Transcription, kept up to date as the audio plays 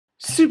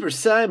Super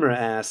Cymer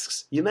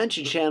asks, you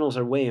mentioned channels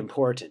are way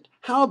important.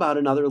 How about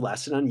another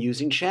lesson on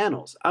using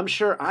channels? I'm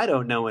sure I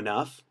don't know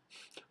enough.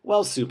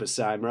 Well, Super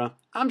Cymer,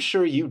 I'm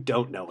sure you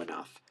don't know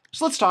enough.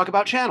 So let's talk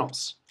about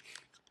channels.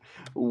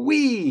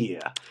 All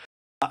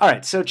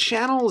right, so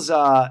channels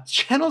are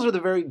the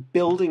very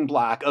building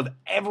block of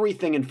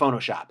everything in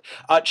Photoshop.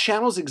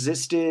 Channels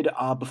existed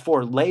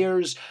before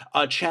layers.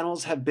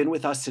 Channels have been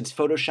with us since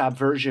Photoshop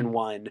version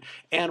 1.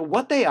 And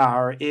what they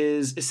are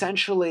is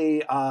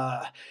essentially,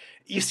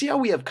 you see how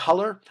we have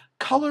color?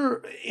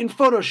 Color in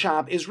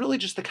Photoshop is really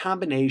just the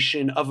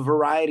combination of a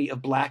variety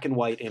of black and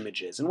white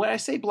images. And when I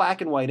say black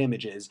and white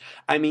images,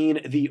 I mean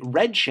the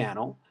red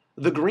channel,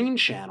 the green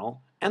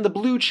channel, and the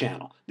blue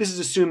channel. This is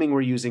assuming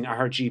we're using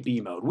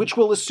RGB mode, which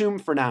we'll assume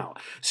for now.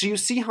 So you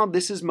see how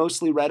this is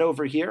mostly red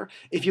over here?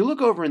 If you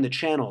look over in the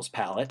Channels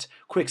palette,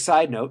 quick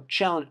side note,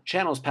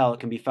 Channels palette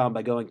can be found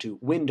by going to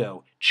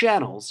Window,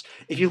 Channels.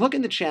 If you look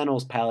in the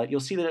Channels palette, you'll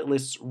see that it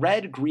lists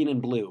red, green,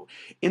 and blue.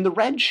 In the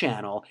red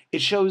channel,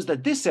 it shows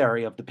that this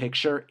area of the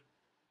picture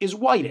is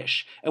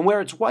whitish, and where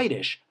it's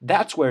whitish,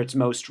 that's where it's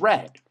most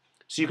red.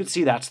 So you can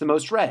see that's the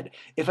most red.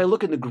 If I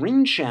look in the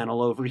green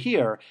channel over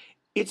here,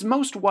 it's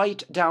most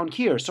white down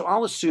here, so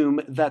I'll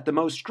assume that the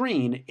most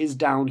green is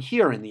down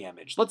here in the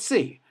image. Let's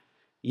see.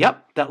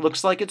 Yep, that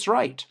looks like it's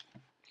right.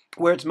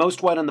 Where it's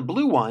most white on the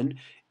blue one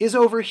is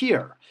over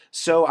here,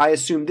 so I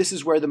assume this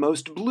is where the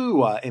most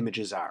blue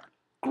images are.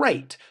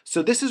 Great,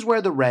 so this is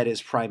where the red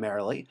is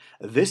primarily,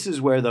 this is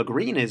where the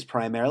green is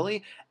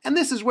primarily, and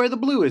this is where the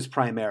blue is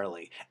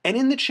primarily. And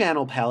in the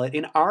channel palette,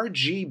 in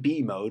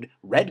RGB mode,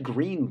 red,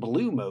 green,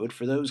 blue mode,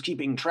 for those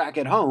keeping track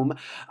at home,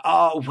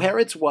 where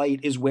it's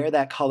white is where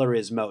that color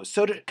is most.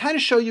 So to kind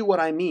of show you what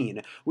I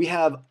mean, we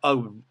have a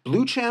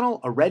blue channel,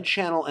 a red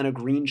channel, and a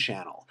green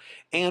channel.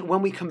 And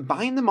when we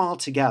combine them all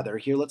together,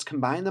 here let's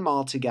combine them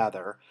all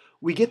together,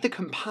 we get the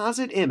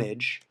composite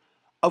image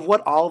of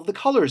what all of the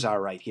colors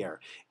are right here.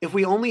 If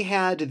we only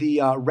had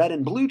the red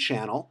and blue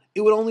channel,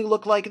 it would only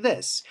look like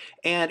this.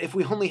 And if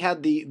we only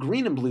had the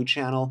green and blue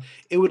channel,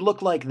 it would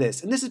look like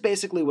this. And this is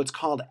basically what's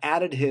called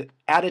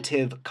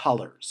additive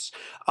colors,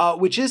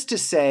 which is to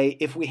say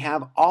if we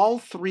have all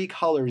three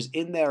colors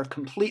in there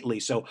completely,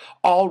 so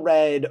all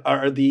red,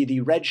 or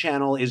the red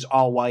channel is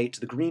all white,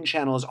 the green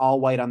channel is all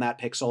white on that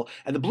pixel,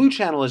 and the blue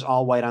channel is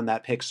all white on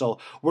that pixel,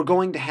 we're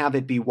going to have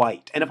it be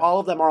white. And if all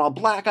of them are all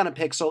black on a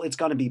pixel, it's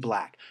going to be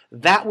black.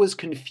 That was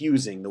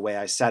confusing the way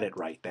I said it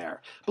right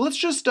there. But let's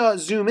just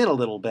zoom in a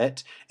little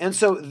bit. And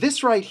so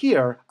this right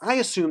here, I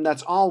assume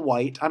that's all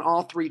white on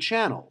all three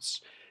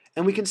channels.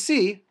 And we can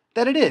see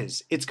that it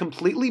is. It's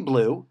completely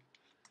blue.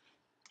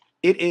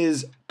 It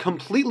is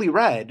completely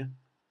red.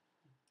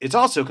 It's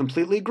also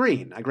completely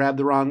green. I grabbed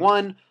the wrong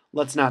one.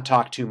 Let's not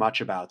talk too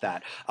much about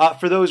that.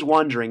 For those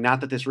wondering,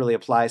 not that this really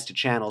applies to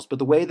channels, but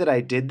the way that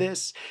I did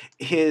this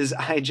is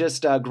I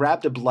just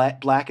grabbed a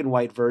black and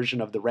white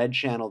version of the red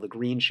channel, the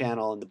green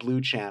channel, and the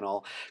blue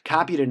channel,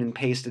 copied it and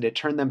pasted it,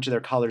 turned them to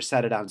their color,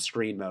 set it on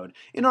screen mode,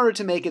 in order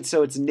to make it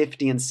so it's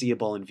nifty and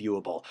seeable and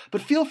viewable. But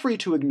feel free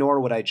to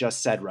ignore what I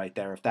just said right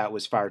there if that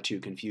was far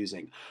too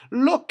confusing.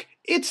 Look,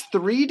 it's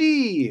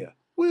 3D!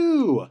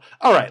 Woo!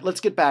 All right, let's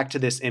get back to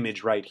this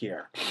image right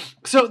here.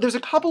 So there's a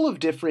couple of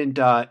different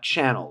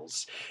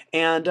channels,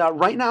 and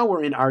right now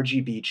we're in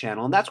RGB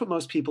channel, and that's what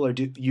most people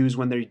use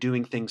when they're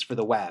doing things for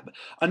the web.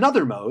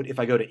 Another mode, if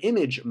I go to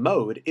image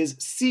mode, is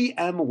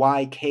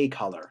CMYK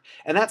color,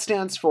 and that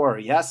stands for,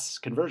 yes,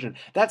 conversion,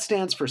 that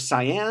stands for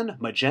cyan,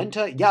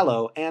 magenta,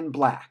 yellow, and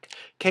black.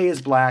 K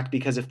is black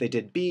because if they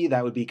did B,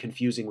 that would be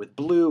confusing with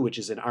blue, which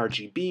is in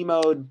RGB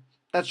mode.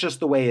 That's just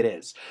the way it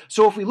is.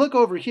 So if we look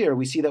over here,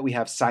 we see that we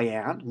have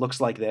cyan,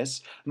 looks like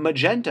this,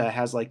 magenta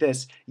has like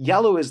this,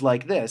 yellow is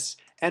like this,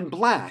 and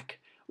black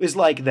is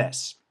like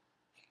this.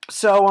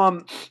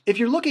 So if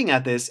you're looking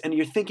at this and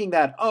you're thinking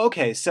that, oh,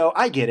 okay, so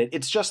I get it,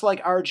 it's just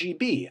like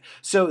RGB.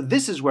 So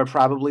this is where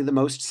probably the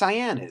most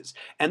cyan is,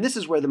 and this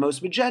is where the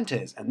most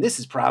magenta is, and this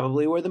is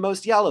probably where the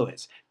most yellow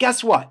is.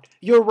 Guess what?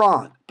 You're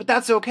wrong, but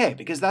that's okay,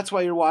 because that's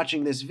why you're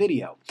watching this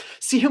video.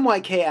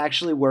 CMYK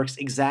actually works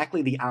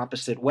exactly the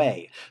opposite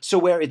way. So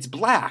where it's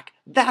black,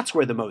 that's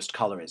where the most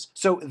color is.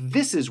 So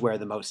this is where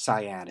the most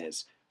cyan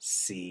is.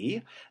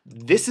 See?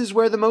 This is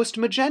where the most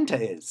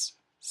magenta is.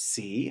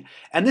 See?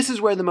 And this is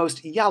where the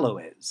most yellow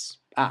is.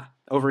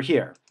 Over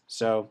here.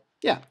 So,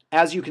 yeah,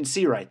 as you can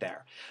see right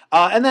there.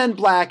 And then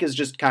black is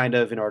just kind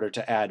of in order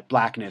to add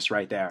blackness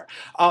right there.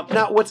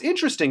 Now, what's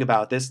interesting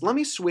about this, let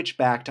me switch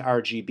back to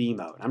RGB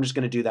mode. I'm just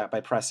going to do that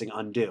by pressing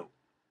undo.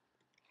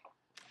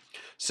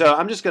 So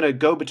I'm just going to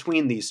go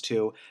between these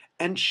two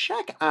and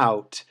check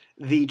out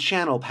the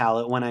channel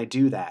palette when I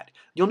do that.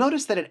 You'll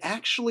notice that it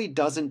actually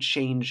doesn't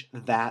change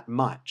that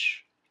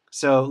much.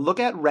 So look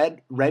at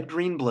red,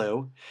 green,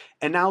 blue,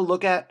 and now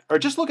look at, or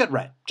just look at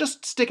red.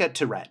 Just stick it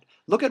to red.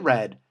 Look at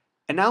red,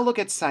 and now look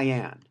at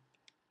cyan.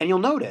 And you'll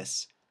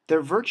notice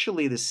they're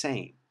virtually the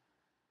same.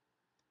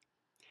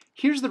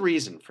 Here's the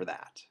reason for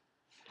that.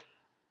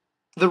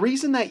 The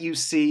reason that you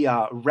see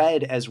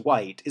red as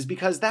white is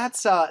because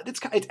it's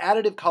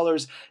additive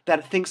colors that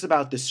it thinks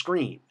about the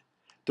screen.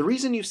 The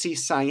reason you see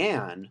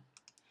cyan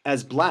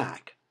as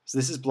black, so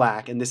this is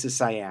black and this is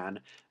cyan,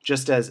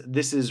 just as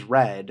this is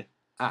red,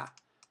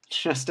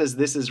 just as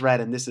this is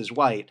red and this is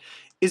white,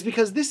 is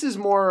because this is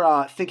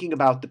more thinking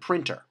about the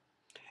printer.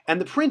 And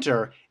the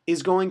printer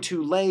is going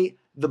to lay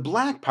the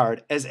black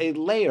part as a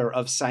layer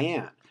of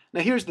cyan.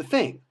 Now here's the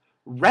thing.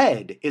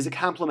 Red is a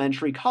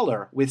complementary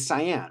color with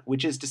cyan,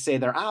 which is to say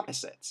they're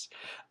opposites.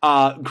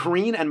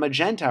 Green and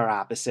magenta are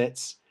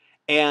opposites,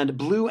 and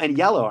blue and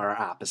yellow are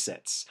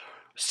opposites.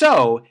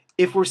 So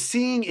if we're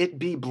seeing it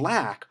be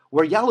black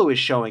where yellow is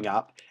showing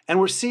up, and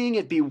we're seeing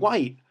it be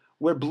white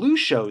where blue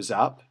shows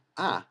up,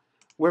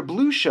 where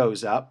blue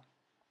shows up,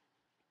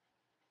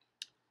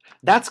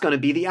 that's going to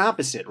be the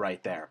opposite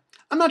right there.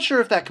 I'm not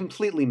sure if that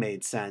completely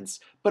made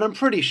sense, but I'm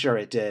pretty sure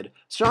it did,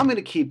 so I'm going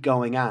to keep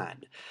going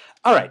on.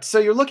 All right, so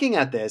you're looking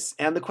at this,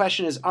 and the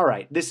question is, all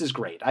right, this is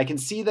great. I can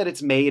see that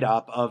it's made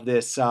up of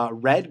this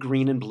red,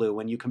 green, and blue.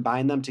 When you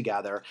combine them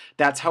together,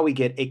 that's how we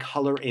get a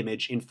color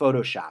image in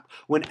Photoshop.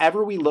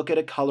 Whenever we look at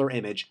a color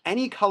image,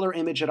 any color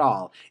image at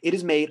all, it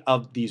is made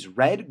of these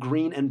red,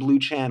 green, and blue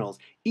channels,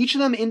 each of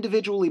them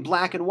individually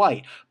black and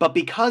white. But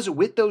because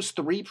with those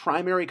three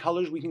primary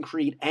colors we can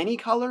create any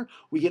color,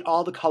 we get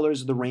all the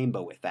colors of the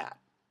rainbow with that.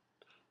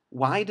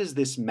 Why does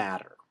this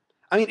matter?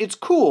 I mean, it's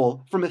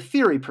cool from a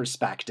theory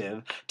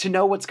perspective to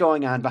know what's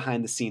going on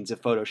behind the scenes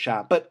of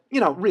Photoshop, but,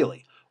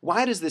 really,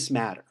 why does this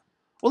matter?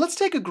 Well, let's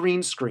take a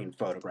green screen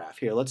photograph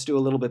here. Let's do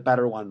a little bit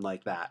better one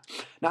like that.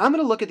 Now, I'm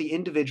going to look at the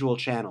individual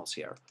channels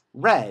here.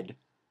 Red,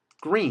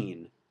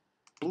 green,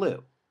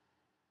 blue.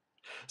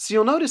 So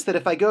you'll notice that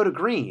if I go to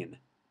green,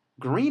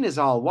 green is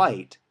all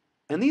white,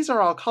 and these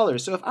are all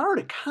colors. So if I were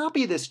to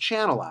copy this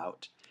channel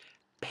out,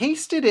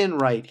 paste it in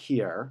right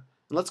here,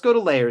 and let's go to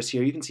layers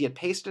here. You can see it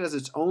pasted as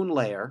its own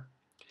layer.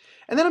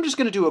 And then I'm just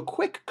going to do a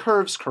quick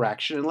curves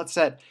correction, and let's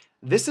set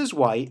this as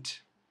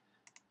white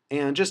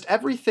and just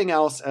everything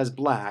else as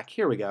black.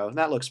 Here we go.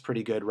 That looks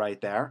pretty good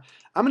right there.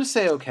 I'm going to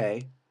say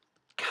OK,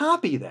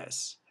 copy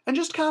this, and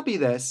just copy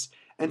this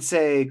and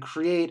say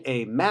create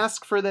a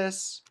mask for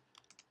this,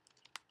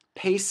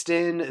 paste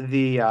in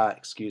the,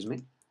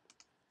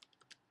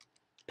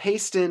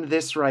 paste in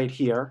this right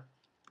here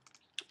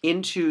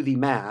into the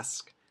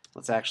mask.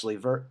 Let's actually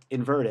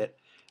invert it.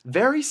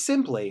 Very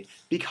simply,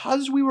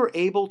 because we were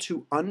able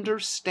to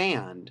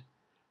understand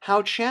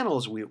how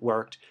channels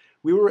worked,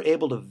 we were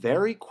able to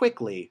very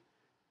quickly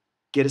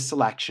get a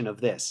selection of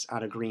this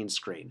on a green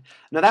screen.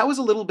 Now that was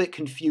a little bit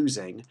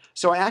confusing,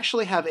 so I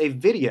actually have a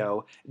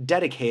video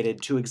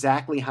dedicated to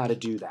exactly how to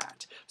do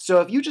that. So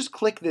if you just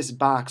click this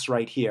box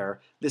right here,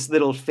 this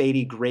little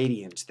fadey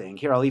gradient thing,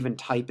 here I'll even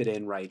type it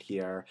in right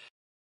here,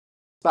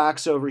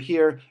 box over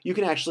here, you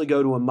can actually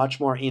go to a much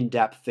more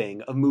in-depth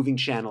thing of moving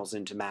channels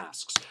into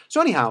masks. So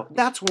anyhow,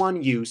 that's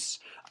one use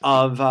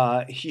of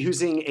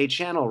using a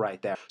channel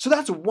right there. So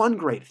that's one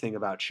great thing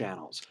about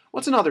channels.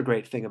 What's another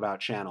great thing about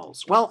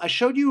channels? Well, I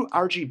showed you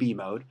RGB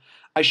mode.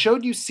 I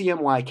showed you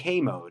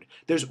CMYK mode.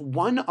 There's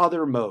one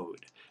other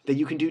mode that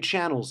you can do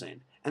channels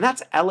in, and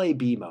that's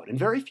LAB mode, and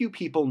very few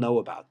people know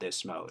about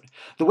this mode.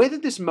 The way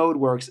that this mode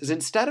works is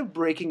instead of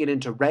breaking it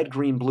into red,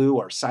 green, blue,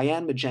 or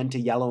cyan, magenta,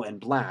 yellow, and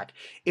black,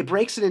 it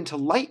breaks it into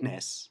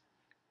lightness,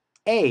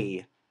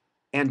 A,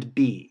 and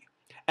B.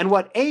 And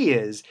what A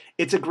is,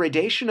 it's a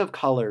gradation of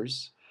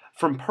colors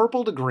from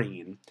purple to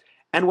green,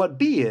 and what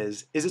B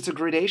is it's a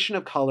gradation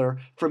of color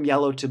from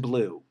yellow to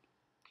blue.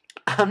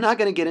 I'm not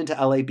going to get into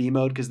LAB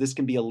mode because this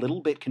can be a little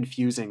bit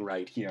confusing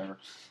right here.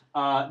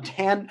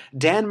 Dan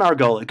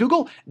Margolis.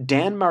 Google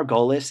Dan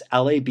Margolis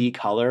LAB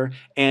color,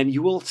 and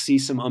you will see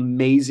some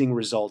amazing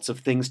results of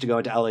things to go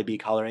into LAB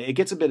color. It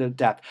gets a bit of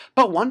depth.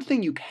 But one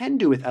thing you can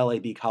do with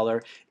LAB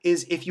color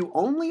is if you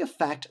only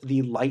affect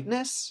the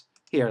lightness.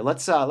 Here,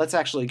 let's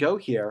actually go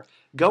here.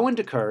 Go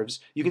into curves.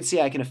 You can see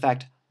I can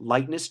affect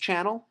lightness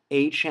channel,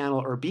 A channel,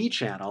 or B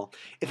channel.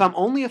 If I'm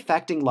only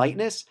affecting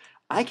lightness,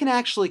 I can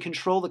actually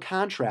control the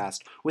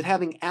contrast with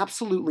having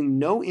absolutely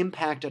no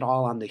impact at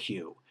all on the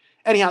hue.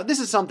 Anyhow, this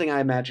is something I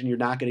imagine you're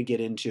not going to get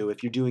into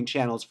if you're doing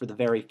channels for the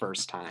very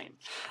first time.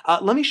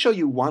 Let me show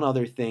you one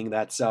other thing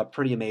that's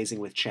pretty amazing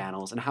with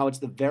channels and how it's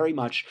very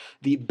much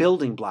the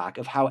building block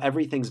of how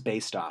everything's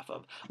based off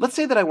of. Let's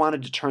say that I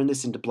wanted to turn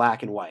this into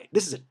black and white.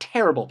 This is a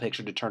terrible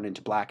picture to turn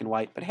into black and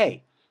white, but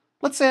hey,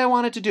 let's say I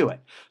wanted to do it.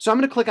 So I'm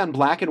going to click on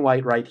black and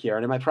white right here,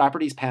 and in my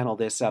properties panel,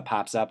 this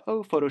pops up.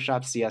 Oh,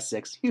 Photoshop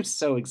CS6, you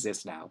so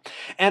exist now.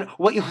 And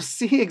what you'll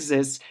see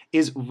exists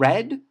is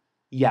red,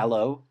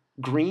 yellow,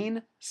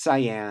 green,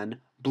 cyan,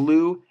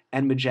 blue,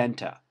 and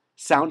magenta.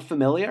 Sound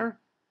familiar?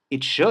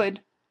 It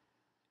should.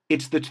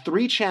 It's the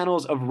three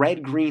channels of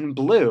red, green,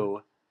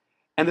 blue,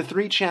 and the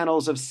three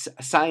channels of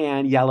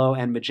cyan, yellow,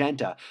 and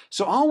magenta.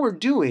 So all we're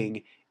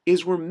doing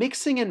is we're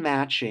mixing and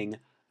matching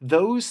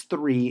those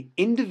three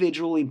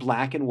individually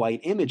black and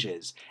white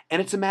images,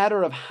 and it's a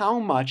matter of how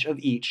much of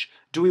each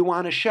do we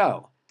want to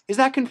show. Is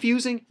that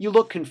confusing? You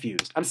look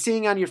confused. I'm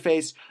seeing on your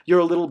face you're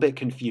a little bit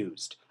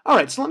confused. All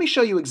right, so let me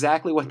show you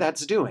exactly what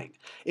that's doing.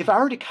 If I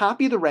were to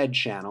copy the red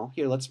channel,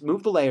 here, let's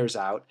move the layers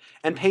out,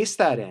 and paste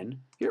that in.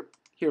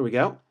 Here we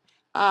go.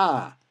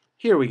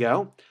 Here we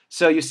go.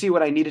 So you see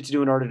what I needed to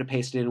do in order to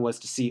paste it in was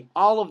to see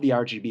all of the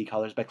RGB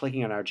colors by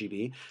clicking on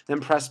RGB, then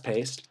press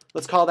paste.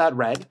 Let's call that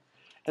red.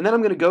 And then I'm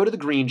going to go to the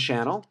green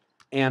channel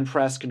and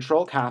press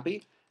Control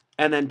Copy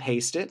and then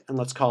paste it. And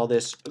let's call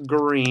this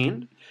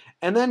green.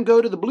 And then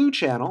go to the blue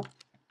channel,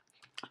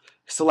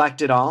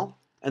 select it all,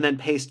 and then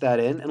paste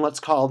that in. And let's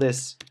call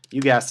this,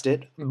 you guessed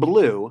it,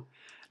 blue.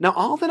 Now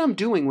all that I'm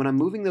doing when I'm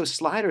moving those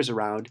sliders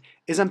around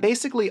is I'm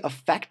basically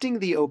affecting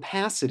the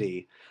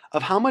opacity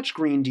of how much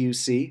green do you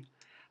see,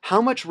 how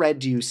much red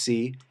do you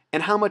see,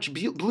 and how much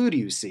blue do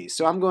you see.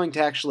 So I'm going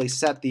to actually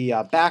set the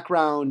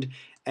background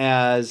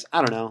as, I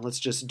don't know, let's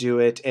just do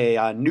it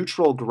a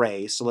neutral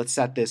gray. So let's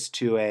set this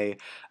to a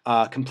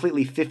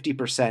completely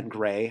 50%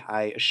 gray.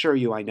 I assure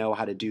you I know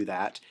how to do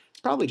that.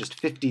 It's probably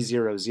just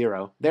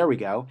 50-0-0. There we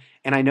go.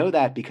 And I know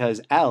that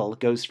because L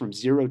goes from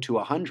 0 to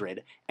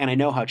 100, and I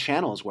know how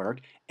channels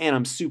work, and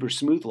I'm super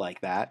smooth like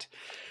that.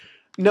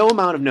 No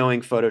amount of knowing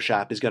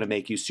Photoshop is going to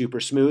make you super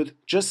smooth.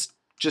 Just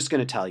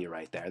going to tell you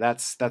right there.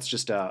 That's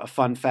just a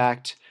fun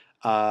fact.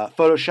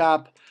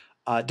 Photoshop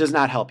does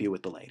not help you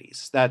with the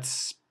ladies.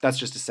 That's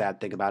just a sad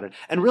thing about it.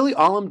 And really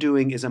all I'm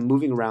doing is I'm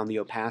moving around the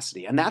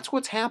opacity. And that's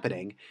what's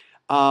happening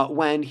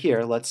when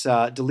here, let's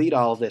delete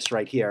all of this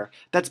right here.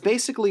 That's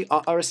basically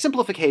a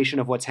simplification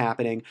of what's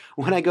happening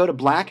when I go to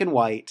black and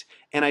white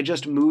and I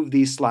just move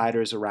these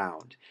sliders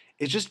around.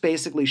 It's just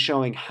basically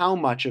showing how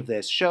much of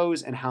this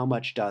shows and how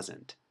much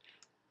doesn't.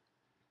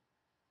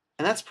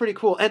 And that's pretty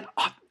cool. And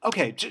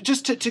okay,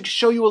 just to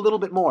show you a little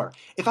bit more,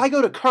 if I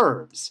go to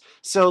curves,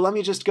 so let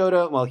me just go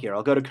to, well, here,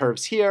 I'll go to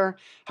curves here,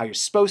 how you're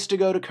supposed to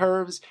go to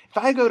curves. If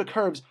I go to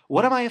curves,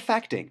 what am I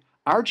affecting?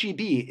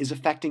 RGB is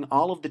affecting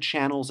all of the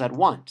channels at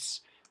once,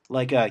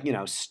 like a, you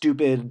know,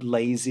 stupid,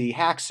 lazy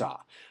hacksaw.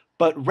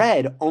 But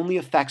red only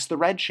affects the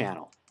red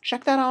channel.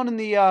 Check that out in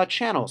the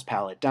channels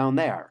palette down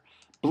there.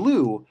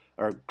 Blue,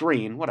 or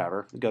green,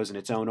 whatever, it goes in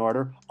its own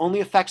order, only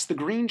affects the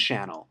green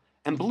channel.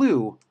 And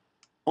blue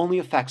only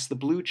affects the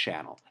blue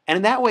channel. And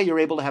in that way, you're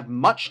able to have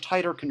much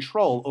tighter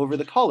control over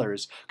the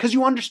colors because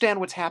you understand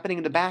what's happening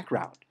in the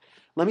background.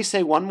 Let me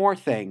say one more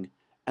thing,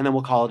 and then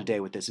we'll call it a day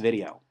with this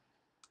video.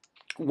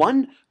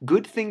 One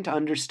good thing to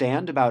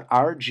understand about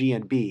R, G,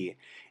 and B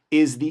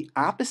is the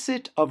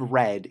opposite of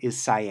red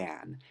is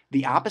cyan,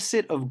 the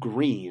opposite of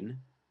green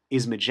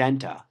is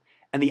magenta,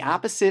 and the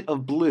opposite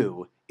of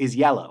blue is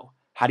yellow.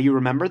 How do you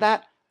remember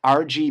that?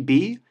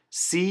 RGB,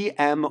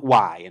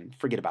 CMY, and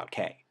forget about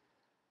K.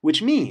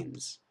 Which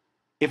means,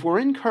 if we're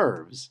in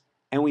curves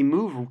and we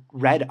move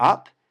red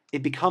up,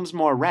 it becomes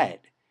more red.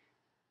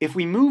 If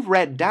we move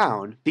red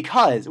down,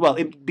 because, well,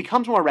 it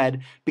becomes more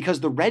red because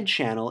the red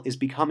channel is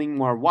becoming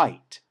more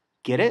white.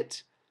 Get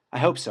it? I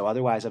hope so,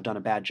 otherwise I've done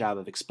a bad job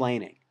of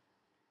explaining.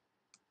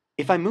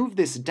 If I move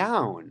this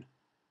down,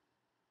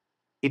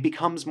 it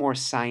becomes more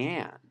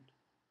cyan.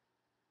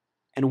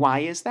 And why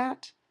is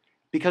that?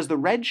 Because the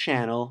red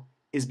channel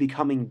is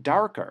becoming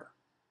darker,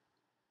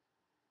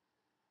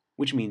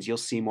 which means you'll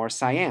see more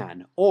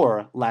cyan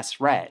or less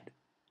red.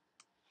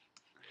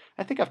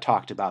 I think I've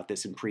talked about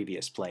this in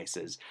previous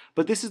places,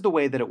 but this is the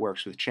way that it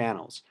works with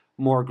channels.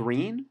 More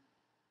green,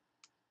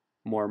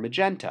 more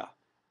magenta.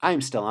 I'm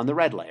still on the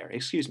red layer,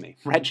 excuse me,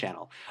 red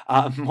channel.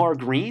 More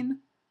green,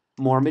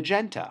 more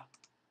magenta.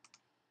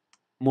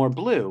 More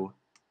blue,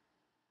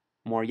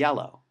 more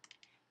yellow.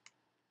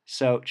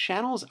 So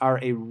channels are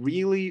a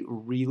really,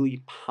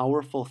 really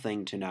powerful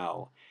thing to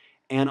know.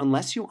 And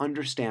unless you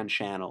understand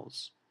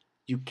channels,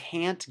 you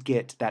can't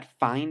get that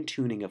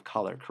fine-tuning of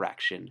color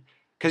correction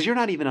because you're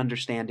not even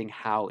understanding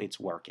how it's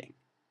working.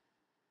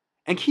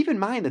 And keep in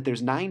mind that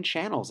there's 9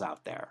 channels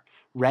out there.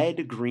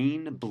 Red,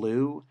 green,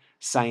 blue,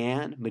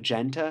 cyan,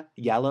 magenta,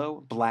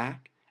 yellow,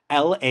 black,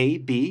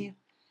 LAB.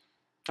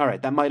 All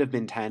right, that might have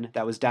been 10.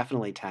 That was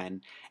definitely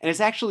 10. And it's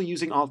actually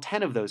using all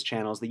 10 of those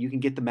channels that you can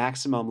get the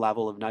maximum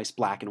level of nice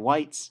black and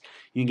whites.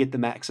 You can get the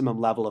maximum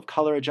level of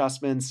color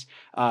adjustments.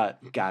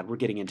 God, we're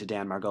getting into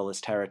Dan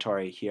Margolis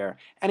territory here.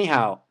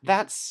 Anyhow,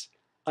 that's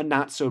a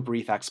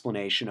not-so-brief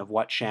explanation of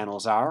what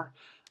channels are.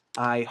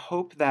 I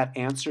hope that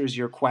answers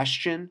your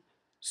question,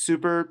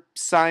 Super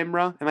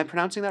Cymra. Am I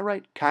pronouncing that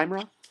right?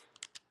 Chimera?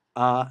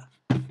 I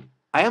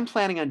am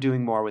planning on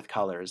doing more with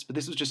colors, but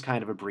this was just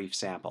kind of a brief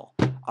sample.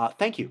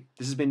 Thank you.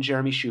 This has been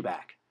Jeremy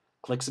Schuback.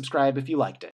 Click subscribe if you liked it.